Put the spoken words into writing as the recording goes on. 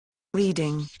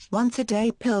Reading,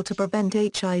 once-a-day pill to prevent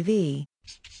HIV.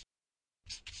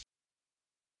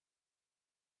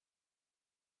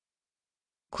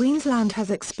 Queensland has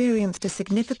experienced a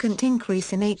significant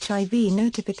increase in HIV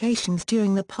notifications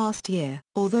during the past year.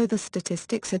 Although the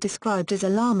statistics are described as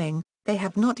alarming, they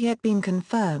have not yet been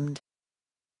confirmed.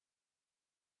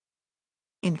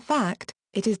 In fact,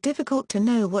 it is difficult to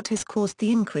know what has caused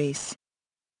the increase.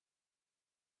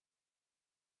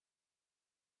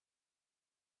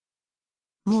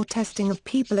 More testing of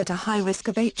people at a high risk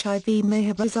of HIV may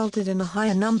have resulted in a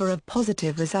higher number of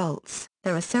positive results.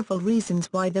 There are several reasons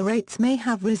why the rates may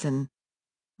have risen.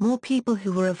 More people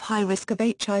who were of high risk of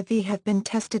HIV have been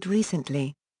tested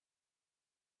recently.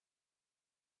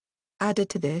 Added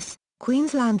to this,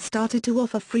 Queensland started to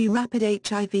offer free rapid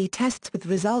HIV tests with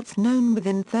results known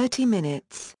within 30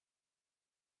 minutes.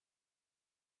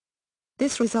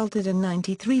 This resulted in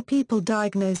 93 people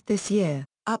diagnosed this year,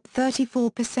 up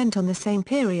 34% on the same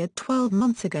period 12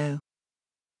 months ago.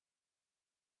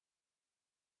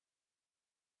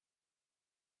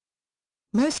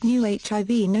 Most new HIV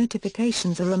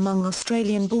notifications are among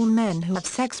Australian-born men who have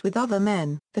sex with other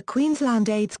men. The Queensland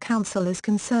AIDS Council is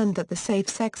concerned that the safe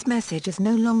sex message is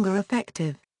no longer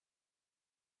effective.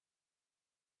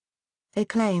 They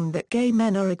claim that gay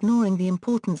men are ignoring the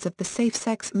importance of the safe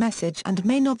sex message and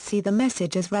may not see the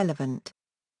message as relevant.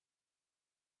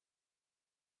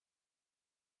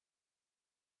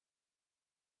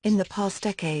 In the past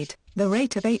decade, the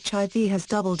rate of HIV has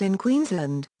doubled in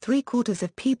Queensland. 3/4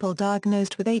 of people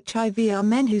diagnosed with HIV are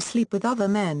men who sleep with other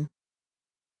men.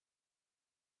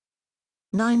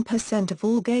 9% of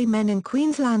all gay men in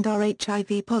Queensland are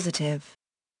HIV positive.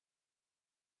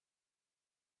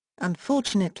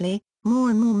 Unfortunately,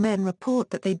 more and more men report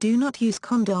that they do not use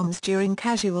condoms during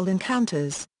casual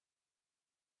encounters.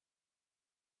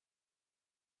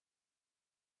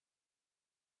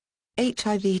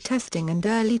 HIV testing and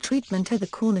early treatment are the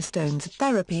cornerstones of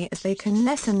therapy as they can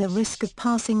lessen the risk of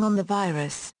passing on the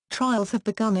virus. Trials have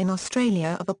begun in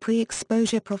Australia of a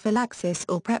pre-exposure prophylaxis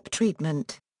or PrEP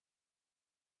treatment.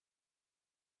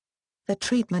 The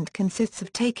treatment consists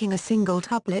of taking a single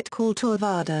tablet called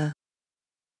Truvada.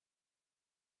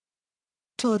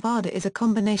 Truvada is a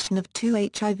combination of two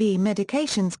HIV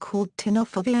medications called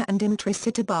tenofovir and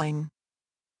emtricitabine.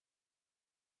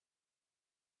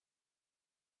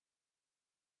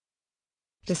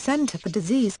 The Centre for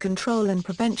Disease Control and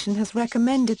Prevention has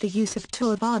recommended the use of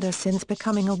Truvada since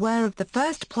becoming aware of the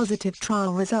first positive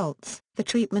trial results. The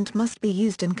treatment must be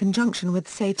used in conjunction with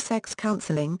safe sex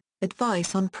counseling,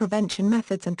 advice on prevention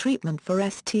methods and treatment for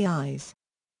STIs.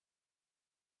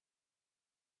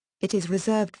 It is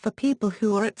reserved for people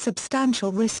who are at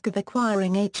substantial risk of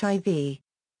acquiring HIV.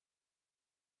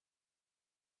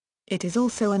 It is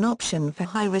also an option for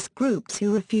high-risk groups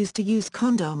who refuse to use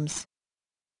condoms.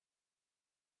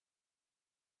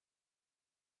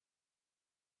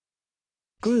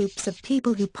 Groups of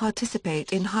people who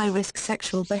participate in high-risk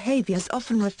sexual behaviors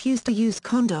often refuse to use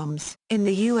condoms. In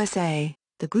the USA,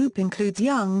 the group includes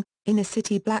young,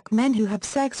 inner-city black men who have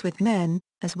sex with men,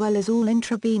 as well as all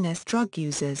intravenous drug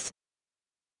users.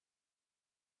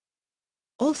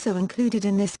 Also included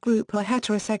in this group are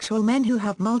heterosexual men who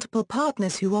have multiple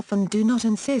partners who often do not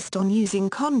insist on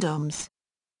using condoms.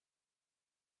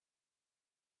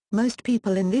 Most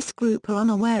people in this group are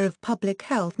unaware of public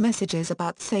health messages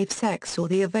about safe sex or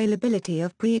the availability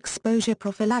of pre-exposure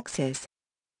prophylaxis.